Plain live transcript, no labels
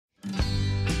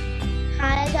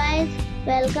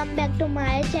Welcome back to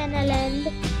my channel, and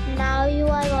now you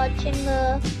are watching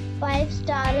a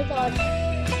 5-star resort.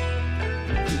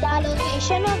 The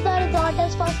location of the resort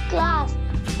is first class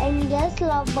and guests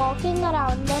love walking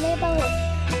around the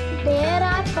neighborhood. There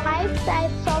are 5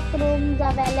 types of rooms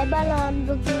available on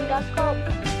booking.com.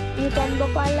 You can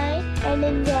book online and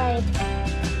enjoy it.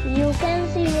 You can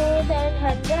see more than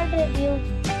 100 reviews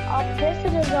of this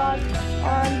resort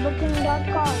on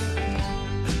booking.com.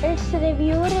 Its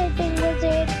review rating is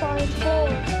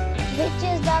 8.4, which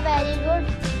is the very good.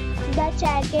 The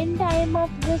check-in time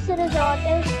of this resort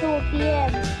is 2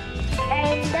 p.m.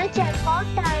 and the check-out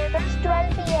time is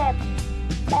 12 p.m.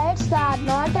 Pets are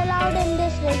not allowed in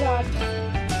this resort.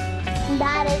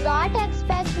 The resort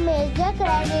expects major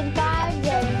credit cards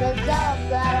and reserves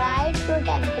the right to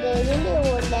temporarily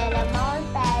hold an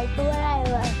amount prior to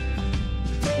arrival.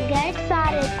 Guests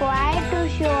are required to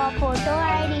show a photo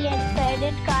ID and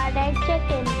credit card at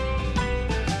check-in.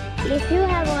 If you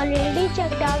have already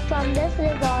checked out from this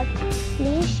resort,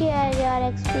 please share your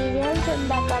experience in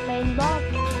the comment box.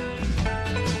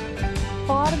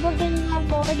 For booking or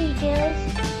more details,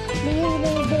 please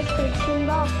read the description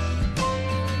box.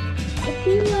 If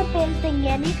you are facing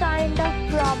any kind of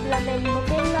problem in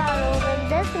booking a room in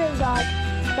this resort,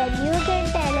 then you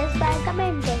can tell us by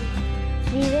commenting.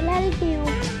 We will help you.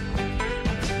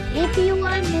 If you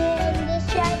are new in this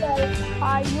channel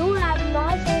or you have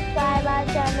not subscribed our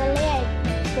channel yet,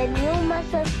 then you must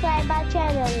subscribe our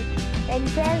channel and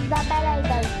press the bell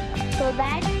icon so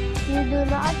that you do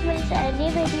not miss any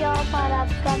video of our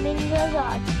upcoming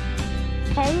resort.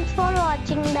 Thanks for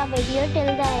watching the video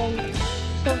till the end.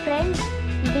 So friends,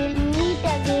 we'll meet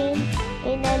again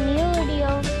in a new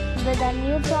video with a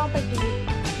new property.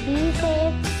 Be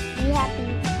safe, be happy.